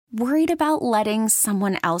Worried about letting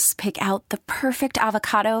someone else pick out the perfect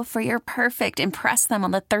avocado for your perfect impress them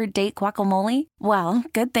on the third date guacamole? Well,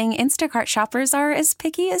 good thing Instacart shoppers are as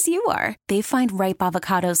picky as you are. They find ripe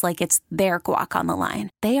avocados like it's their guac on the line.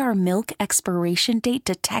 They are milk expiration date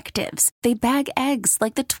detectives. They bag eggs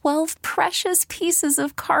like the 12 precious pieces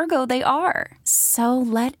of cargo they are. So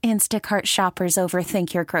let Instacart shoppers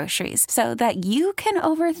overthink your groceries so that you can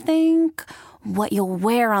overthink what you'll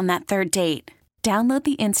wear on that third date. Download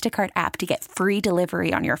the Instacart app to get free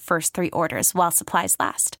delivery on your first 3 orders while supplies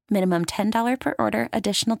last. Minimum $10 per order.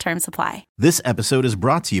 Additional terms apply. This episode is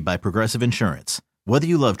brought to you by Progressive Insurance. Whether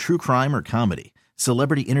you love true crime or comedy,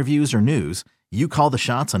 celebrity interviews or news, you call the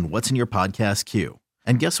shots on what's in your podcast queue.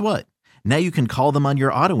 And guess what? Now you can call them on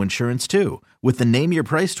your auto insurance too with the Name Your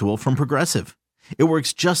Price tool from Progressive. It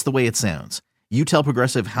works just the way it sounds. You tell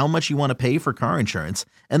Progressive how much you want to pay for car insurance,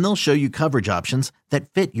 and they'll show you coverage options that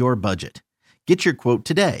fit your budget. Get your quote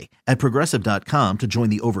today at Progressive.com to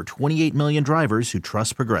join the over 28 million drivers who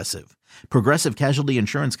trust Progressive. Progressive Casualty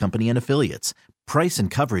Insurance Company and Affiliates. Price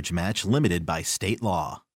and coverage match limited by state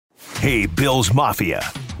law. Hey, Bills Mafia.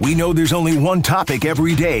 We know there's only one topic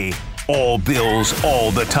every day. All Bills,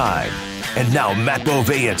 all the time. And now Matt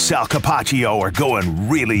Bovee and Sal Capaccio are going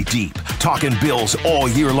really deep, talking Bills all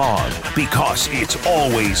year long, because it's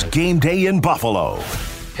always game day in Buffalo.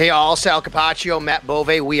 Hey all, Sal Capaccio, Matt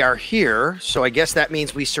Bovee, we are here. So I guess that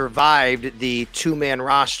means we survived the 2-man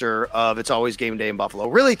roster of It's Always Game Day in Buffalo.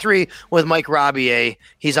 Really 3 with Mike Robier.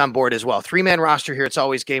 He's on board as well. 3-man roster here. It's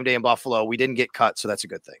Always Game Day in Buffalo. We didn't get cut, so that's a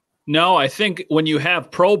good thing. No, I think when you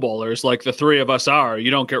have Pro Bowlers like the 3 of us are,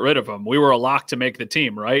 you don't get rid of them. We were a lock to make the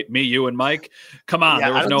team, right? Me, you, and Mike. Come on,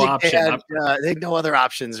 there was no option. They had no other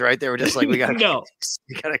options, right? They were just like, we got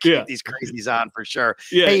to keep these crazies on for sure.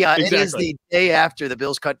 Yeah, hey, exactly. It is the day after the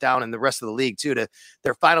Bills cut down and the rest of the league too to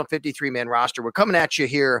their final 53-man roster. We're coming at you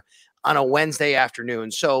here on a Wednesday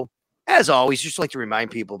afternoon. So as always, just like to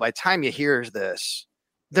remind people, by the time you hear this,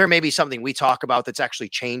 there may be something we talk about that's actually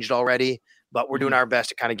changed already. But we're doing our best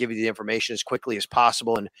to kind of give you the information as quickly as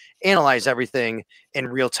possible and analyze everything in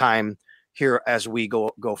real time here as we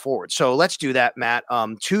go forward. So let's do that, Matt.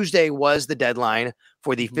 Tuesday was the deadline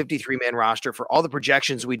for the 53-man roster, for all the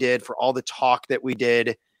projections we did, for all the talk that we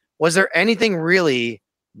did. Was there anything really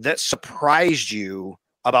that surprised you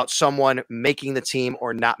about someone making the team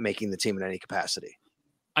or not making the team in any capacity?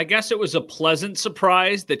 I guess it was a pleasant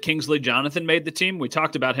surprise that Kingsley Jonathan made the team. We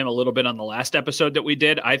talked about him a little bit on the last episode that we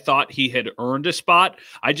did. I thought he had earned a spot.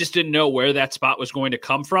 I just didn't know where that spot was going to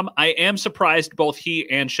come from. I am surprised both he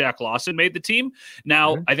and Shaq Lawson made the team.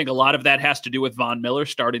 Now, I think a lot of that has to do with Von Miller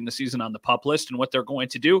starting the season on the PUP list and what they're going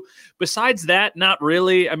to do. Besides that, not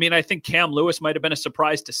really. I mean, I think Cam Lewis might have been a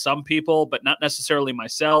surprise to some people, but not necessarily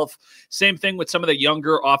myself. Same thing with some of the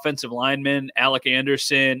younger offensive linemen, Alec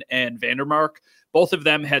Anderson and Vandermark. Both of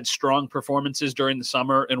them had strong performances during the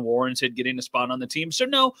summer and warranted getting a spot on the team. So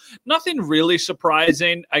no, nothing really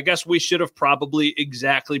surprising. I guess we should have probably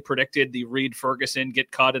exactly predicted the Reed Ferguson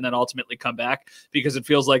get cut and then ultimately come back, because it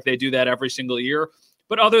feels like they do that every single year.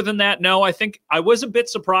 But other than that, no, I think I was a bit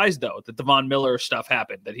surprised, though, that the Von Miller stuff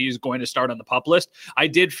happened, that he's going to start on the PUP list. I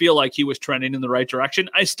did feel like he was trending in the right direction.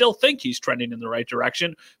 I still think he's trending in the right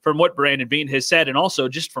direction from what Brandon Beane has said, and also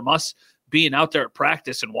just from us being out there at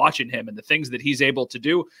practice and watching him and the things that he's able to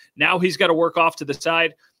do. Now he's got to work off to the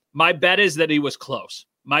side. My bet is that he was close.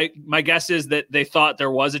 My guess is that they thought there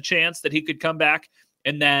was a chance that he could come back.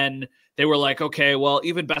 And then they were like, okay, well,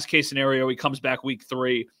 even best case scenario, he comes back week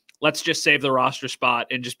 3. Let's just save the roster spot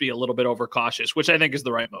and just be a little bit overcautious, which I think is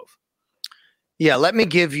the right move. Yeah, let me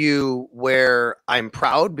give you where I'm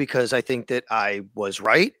proud because I think that I was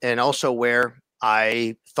right, and also where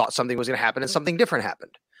I thought something was going to happen and something different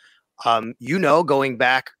happened. Going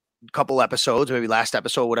back a couple episodes, maybe last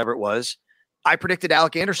episode, whatever it was, I predicted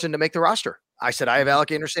Alec Anderson to make the roster. I said, I have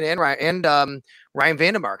Alec Anderson and Ryan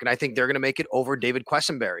Vandermark, and I think they're going to make it over David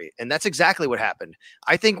Quessenberry. And that's exactly what happened.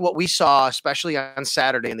 I think what we saw, especially on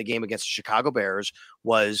Saturday in the game against the Chicago Bears,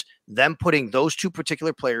 was them putting those 2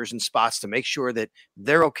 particular players in spots to make sure that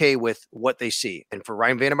they're okay with what they see. And for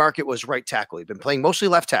Ryan Vandermark, it was right tackle. He'd been playing mostly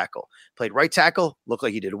left tackle, played right tackle, looked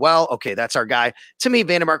like he did well. Okay, that's our guy. To me,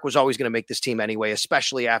 Vandermark was always going to make this team anyway,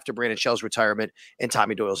 especially after Brandon Shell's retirement and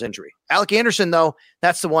Tommy Doyle's injury. Alec Anderson, though,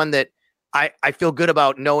 that's the one that I feel good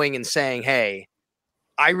about knowing and saying, hey,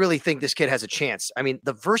 I really think this kid has a chance. I mean,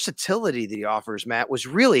 the versatility that he offers, Matt, was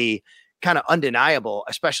really kind of undeniable,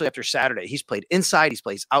 especially after Saturday. He's played inside, he's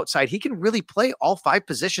played outside. He can really play all 5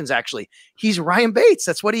 positions, actually. He's Ryan Bates.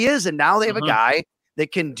 That's what he is. And now they have a guy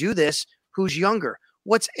that can do this who's younger.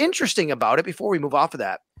 What's interesting about it, before we move off of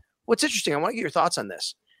that, what's interesting, I want to get your thoughts on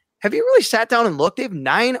this, have you really sat down and looked? They have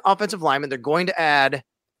 9 offensive linemen. They're going to add,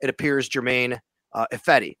 it appears, Jermaine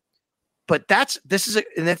Ifedi. But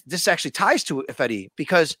this actually ties to Ifedi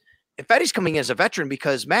because Ifedi's coming in as a veteran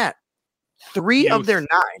because, Matt, 3 of their 9,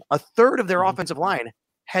 a third of their offensive line,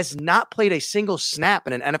 has not played a single snap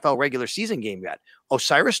in an NFL regular season game yet.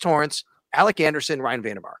 O'Cyrus Torrence, Alec Anderson, Ryan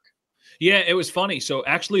Vandermark. Yeah, it was funny. So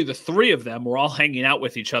actually the 3 of them were all hanging out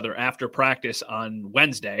with each other after practice on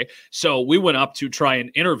Wednesday. So we went up to try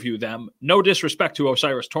and interview them. No disrespect to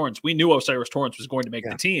O'Cyrus Torrence. We knew O'Cyrus Torrence was going to make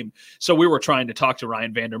the team. So we were trying to talk to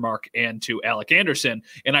Ryan Vandermark and to Alec Anderson.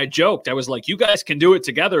 And I joked, I was like, you guys can do it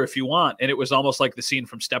together if you want. And it was almost like the scene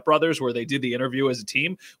from Step Brothers where they did the interview as a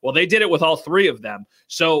team. Well, they did it with all 3 of them.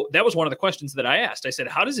 So that was one of the questions that I asked. I said,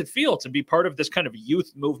 how does it feel to be part of this kind of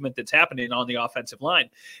youth movement that's happening on the offensive line?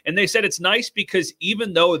 And they said, it's nice because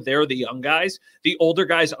even though they're the young guys, the older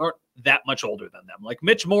guys aren't that much older than them. Like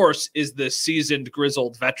Mitch Morse is the seasoned,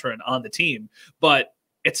 grizzled veteran on the team, but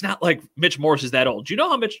it's not like Mitch Morse is that old. Do you know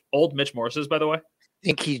how old Mitch Morse is, by the way? I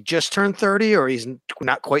think he just turned 30 or he's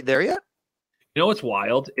not quite there yet. You know what's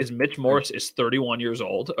wild is Mitch Morse is 31 years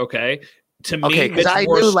old. Okay. To me, okay, because I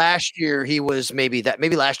knew last year he was maybe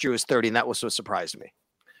last year was 30, and that was what surprised me.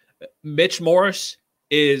 Mitch Morse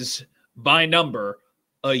is by number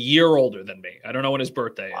a year older than me. I don't know when his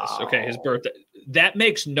birthday is. Wow. Okay, his birthday. That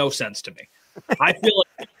makes no sense to me. I feel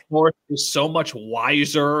like Morris is so much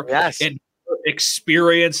wiser and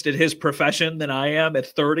experienced in his profession than I am at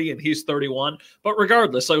 30, and he's 31. But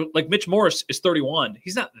regardless, like Mitch Morse is 31.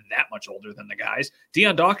 He's not that much older than the guys.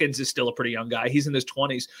 Deion Dawkins is still a pretty young guy. He's in his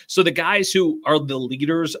 20s. So the guys who are the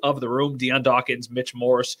leaders of the room, Deion Dawkins, Mitch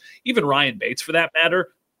Morse, even Ryan Bates for that matter,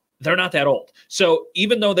 they're not that old. So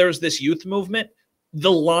even though there's this youth movement,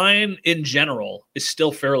 the line in general is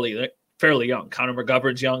still fairly young. Connor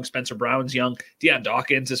McGovern's young. Spencer Brown's young. Deion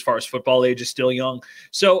Dawkins, as far as football age, is still young.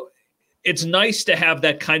 So it's nice to have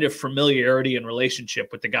that kind of familiarity and relationship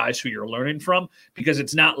with the guys who you're learning from, because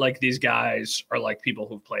it's not like these guys are like people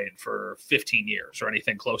who've played for 15 years or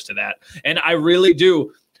anything close to that. And I really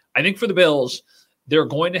do. I think for the Bills, they're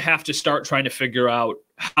going to have to start trying to figure out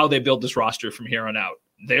how they build this roster from here on out.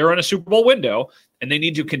 They're in a Super Bowl window, and they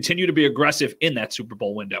need to continue to be aggressive in that Super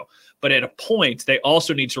Bowl window. But at a point, they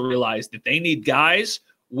also need to realize that they need guys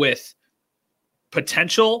with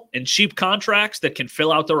potential and cheap contracts that can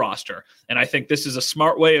fill out the roster. And I think this is a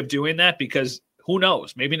smart way of doing that, because who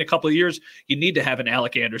knows, maybe in a couple of years, you need to have an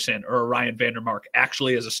Alec Anderson or a Ryan Vandermark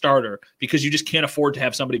actually as a starter, because you just can't afford to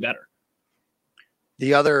have somebody better.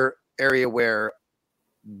 The other area where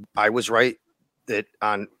I was right that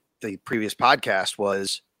on the previous podcast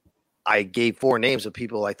was I gave 4 names of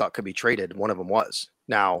people I thought could be traded. One of them was.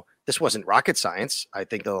 Now, this wasn't rocket science. I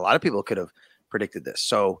think that a lot of people could have predicted this.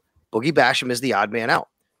 So Boogie Basham is the odd man out.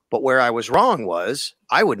 But where I was wrong was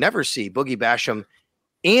I would never see Boogie Basham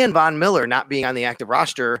and Von Miller not being on the active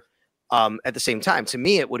roster at the same time. To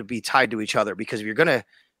me, it would be tied to each other, because if you're going to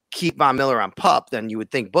keep Von Miller on PUP, then you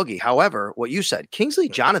would think Boogie. However, what you said, Kingsley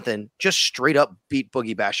Jonathan just straight up beat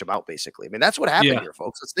Boogie Basham out, basically. I mean, that's what happened here,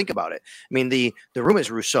 folks. Let's think about it. I mean, the room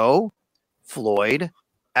is Rousseau, Floyd,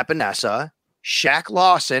 Epinesa, Shaq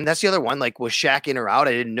Lawson. That's the other one. Like, was Shaq in or out?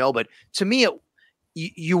 I didn't know. But to me,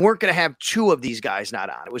 you weren't going to have 2 of these guys not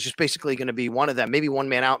on. It was just basically going to be one of them, maybe one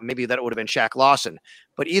man out. Maybe that would have been Shaq Lawson.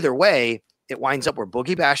 But either way, it winds up where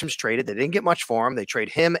Boogie Basham's traded. They didn't get much for him. They trade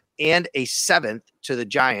him and a 7th to the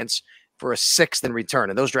Giants for a 6th in return.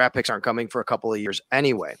 And those draft picks aren't coming for a couple of years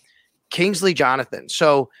anyway. Kingsley Jonathan.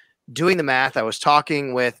 So doing the math, I was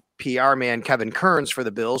talking with PR man Kevin Kearns for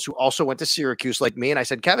the Bills, who also went to Syracuse like me. And I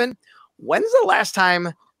said, Kevin, when's the last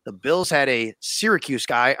time the Bills had a Syracuse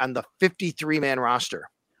guy on the 53-man roster?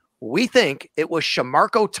 We think it was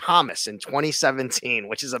Shamarko Thomas in 2017,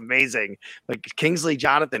 which is amazing. Like, Kingsley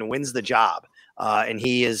Jonathan wins the job, and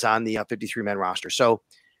he is on the 53-man roster. So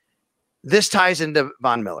this ties into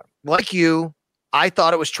Von Miller. Like you, I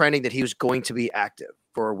thought it was trending that he was going to be active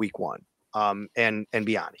for week 1 and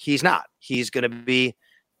beyond. He's not. He's going to be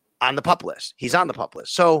on the PUP list. He's on the PUP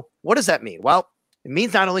list. So what does that mean? Well, it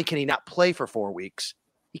means not only can he not play for 4 weeks,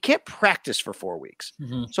 he can't practice for 4 weeks.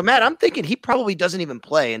 Mm-hmm. So, Matt, I'm thinking he probably doesn't even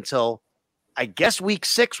play until, I guess, week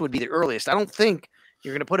 6 would be the earliest. I don't think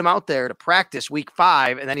you're going to put him out there to practice week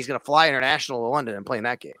 5, and then he's going to fly international to London and play in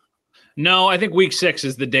that game. No, I think week 6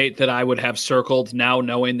 is the date that I would have circled now,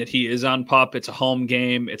 knowing that he is on PUP. It's a home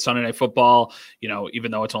game. It's Sunday Night Football. You know,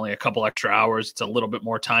 even though it's only a couple extra hours, it's a little bit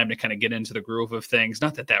more time to kind of get into the groove of things.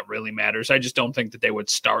 Not that that really matters. I just don't think that they would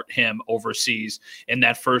start him overseas in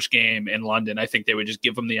that first game in London. I think they would just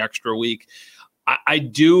give him the extra week. I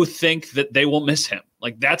do think that they will miss him.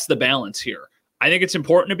 Like, that's the balance here. I think it's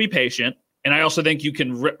important to be patient. And I also think you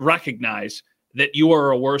can recognize that you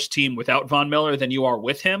are a worse team without Von Miller than you are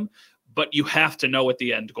with him, but you have to know what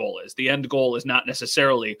the end goal is. The end goal is not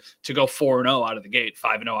necessarily to go 4-0 out of the gate,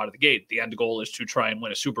 5-0 out of the gate. The end goal is to try and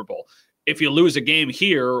win a Super Bowl. If you lose a game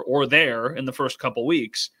here or there in the first couple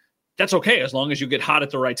weeks, that's okay, as long as you get hot at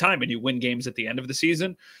the right time and you win games at the end of the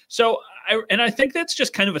season. So, I think that's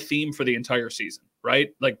just kind of a theme for the entire season,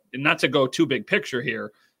 right? Like, not to go too big picture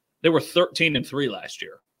here, they were 13-3 last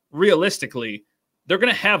year. Realistically, they're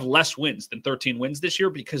going to have less wins than 13 wins this year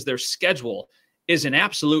because their schedule is an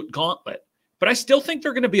absolute gauntlet. But I still think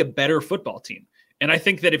they're going to be a better football team. And I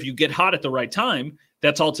think that if you get hot at the right time,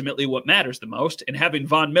 that's ultimately what matters the most. And having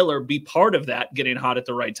Von Miller be part of that, getting hot at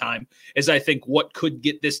the right time, is I think what could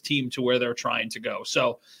get this team to where they're trying to go.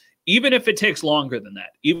 So even if it takes longer than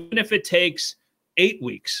that, even if it takes 8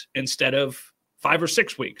 weeks instead of 5 or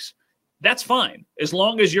 6 weeks, that's fine, as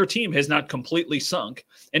long as your team has not completely sunk.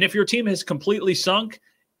 And if your team has completely sunk,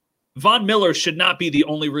 Von Miller should not be the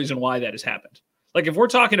only reason why that has happened. Like, if we're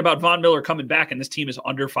talking about Von Miller coming back and this team is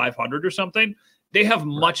under 500 or something, they have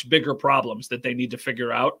much bigger problems that they need to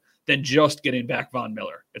figure out than just getting back Von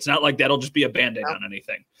Miller. It's not like that'll just be a Band-Aid on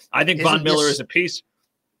anything. I think Von Miller is a piece.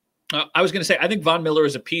 I was going to say, I think Von Miller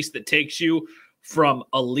is a piece that takes you from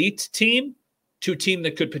elite team to team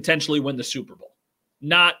that could potentially win the Super Bowl,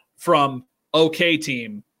 not from okay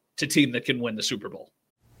team to team that can win the Super Bowl.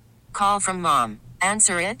 Call from mom.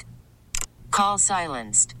 Answer it. Call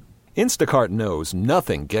silenced. Instacart knows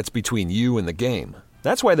nothing gets between you and the game.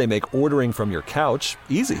 That's why they make ordering from your couch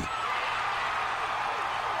easy.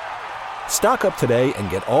 Stock up today and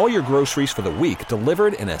get all your groceries for the week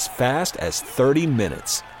delivered in as fast as 30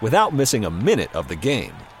 minutes without missing a minute of the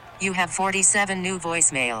game. You have 47 new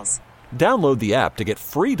voicemails. Download the app to get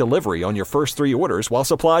free delivery on your first 3 orders while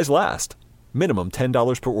supplies last. Minimum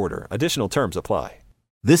 $10 per order. Additional terms apply.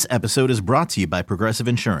 This episode is brought to you by Progressive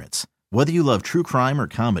Insurance. Whether you love true crime or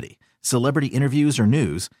comedy, celebrity interviews or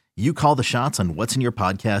news, you call the shots on what's in your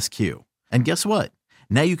podcast queue. And guess what?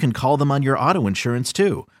 Now you can call them on your auto insurance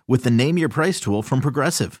too with the Name Your Price tool from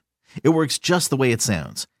Progressive. It works just the way it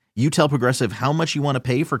sounds. You tell Progressive how much you want to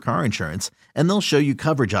pay for car insurance, and they'll show you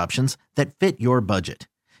coverage options that fit your budget.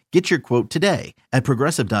 Get your quote today at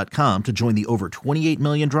Progressive.com to join the over 28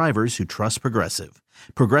 million drivers who trust Progressive.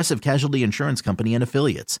 Progressive Casualty Insurance Company and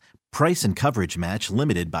Affiliates. Price and coverage match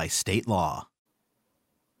limited by state law.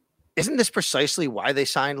 Isn't this precisely why they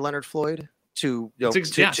signed Leonard Floyd? To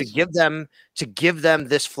give them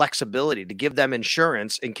this flexibility, to give them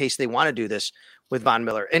insurance in case they want to do this with Von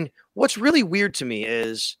Miller. And what's really weird to me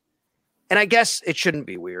is, and I guess it shouldn't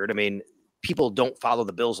be weird, I mean, people don't follow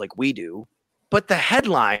the Bills like we do, but the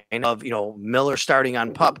headline of, Miller starting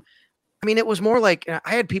on PUP, I mean, it was more like,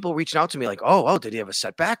 I had people reaching out to me like, oh, did he have a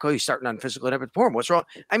setback? Oh, he's starting on physical and form. What's wrong?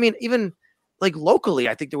 I mean, even like locally,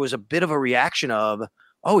 I think there was a bit of a reaction of,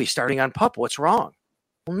 oh, he's starting on PUP. What's wrong?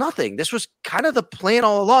 Well, nothing. This was kind of the plan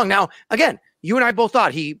all along. Now, again, you and I both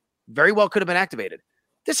thought he very well could have been activated.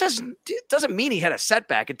 It doesn't mean he had a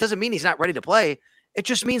setback. It doesn't mean he's not ready to play. It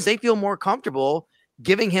just means they feel more comfortable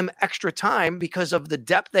giving him extra time because of the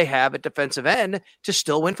depth they have at defensive end to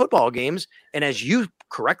still win football games. And as you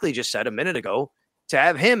correctly just said a minute ago, to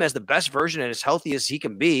have him as the best version and as healthy as he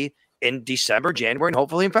can be in December, January, and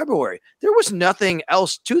hopefully in February. There was nothing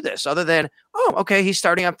else to this other than, oh, okay, he's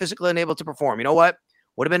starting on physically unable to perform. You know what?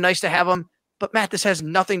 Would have been nice to have him. But, Matt, this has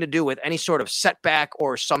nothing to do with any sort of setback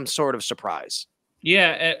or some sort of surprise.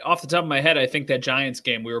 Yeah, off the top of my head, I think that Giants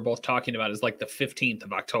game we were both talking about is like the 15th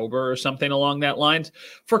of October or something along that lines.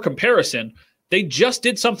 For comparison, they just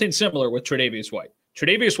did something similar with Tre'Davious White.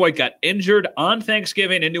 Tre'Davious White got injured on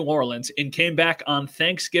Thanksgiving in New Orleans and came back on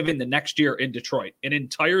Thanksgiving the next year in Detroit. An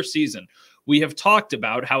entire season. We have talked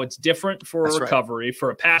about how it's different for a recovery for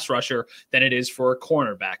a pass rusher than it is for a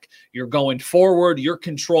cornerback. You're going forward. You're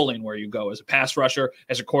controlling where you go. As a pass rusher,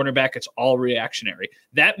 as a cornerback, it's all reactionary.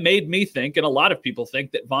 That made me think, and a lot of people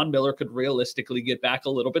think, that Von Miller could realistically get back a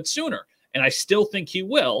little bit sooner. And I still think he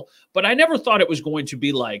will, but I never thought it was going to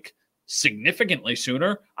be like significantly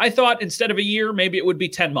sooner. I thought instead of a year, maybe it would be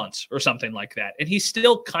 10 months or something like that. And he's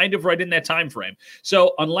still kind of right in that time frame.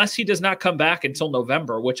 So unless he does not come back until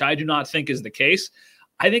November, which I do not think is the case,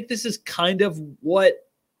 I think this is kind of what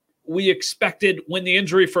we expected when the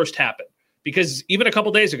injury first happened. Because even a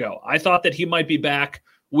couple days ago, I thought that he might be back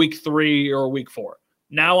week 3 or week 4.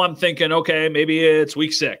 Now I'm thinking, okay, maybe it's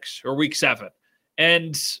week 6 or week 7.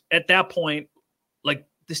 And at that point, like,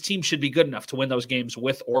 this team should be good enough to win those games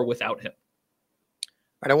with or without him.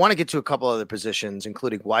 All right, I want to get to a couple other positions,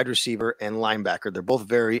 including wide receiver and linebacker. They're both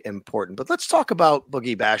very important. But let's talk about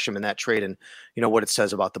Boogie Basham and that trade and, what it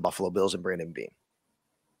says about the Buffalo Bills and Brandon Beane.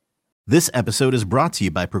 This episode is brought to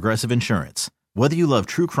you by Progressive Insurance. Whether you love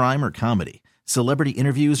true crime or comedy, celebrity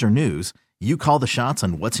interviews or news, you call the shots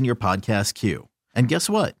on what's in your podcast queue. And guess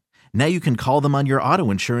what? Now you can call them on your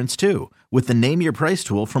auto insurance too with the Name Your Price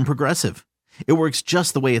tool from Progressive. It works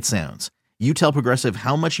just the way it sounds. You tell Progressive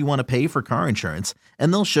how much you want to pay for car insurance,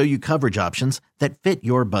 and they'll show you coverage options that fit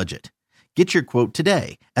your budget. Get your quote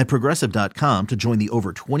today at Progressive.com to join the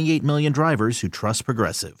over 28 million drivers who trust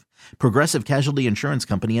Progressive. Progressive Casualty Insurance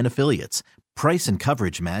Company and Affiliates. Price and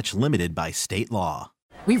coverage match limited by state law.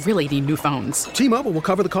 We really need new phones. T-Mobile will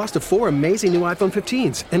cover the cost of 4 amazing new iPhone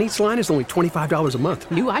 15s, and each line is only $25 a month.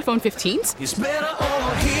 New iPhone 15s? It's better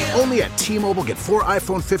over here. Only at T-Mobile, get 4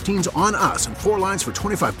 iPhone 15s on us and 4 lines for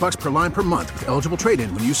 $25 per line per month with eligible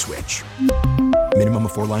trade-in when you switch. Minimum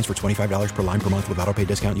of 4 lines for $25 per line per month with autopay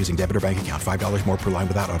discount using debit or bank account. $5 more per line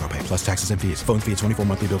without autopay, plus taxes and fees. Phone fee at 24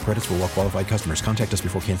 monthly bill credits for well-qualified customers. Contact us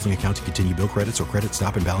before canceling account to continue bill credits or credit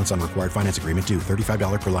stop and balance on required finance agreement due.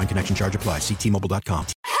 $35 per line connection charge applies. See T-Mobile.com.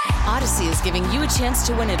 Odyssey is giving you a chance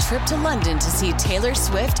to win a trip to London to see Taylor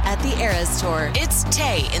Swift at the Eras Tour. It's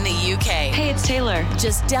Tay in the UK. Hey, it's Taylor.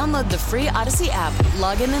 Just download the free Odyssey app,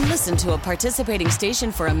 log in and listen to a participating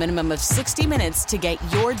station for a minimum of 60 minutes to get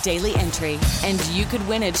your daily entry. And you could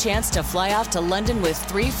win a chance to fly off to London with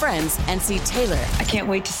 3 friends and see Taylor. I can't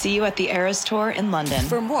wait to see you at the Eras Tour in London.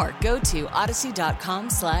 For more, go to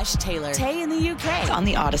odyssey.com/Taylor. Tay in the UK. It's on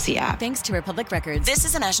the Odyssey app. Thanks to Republic Records. This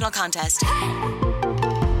is a national contest.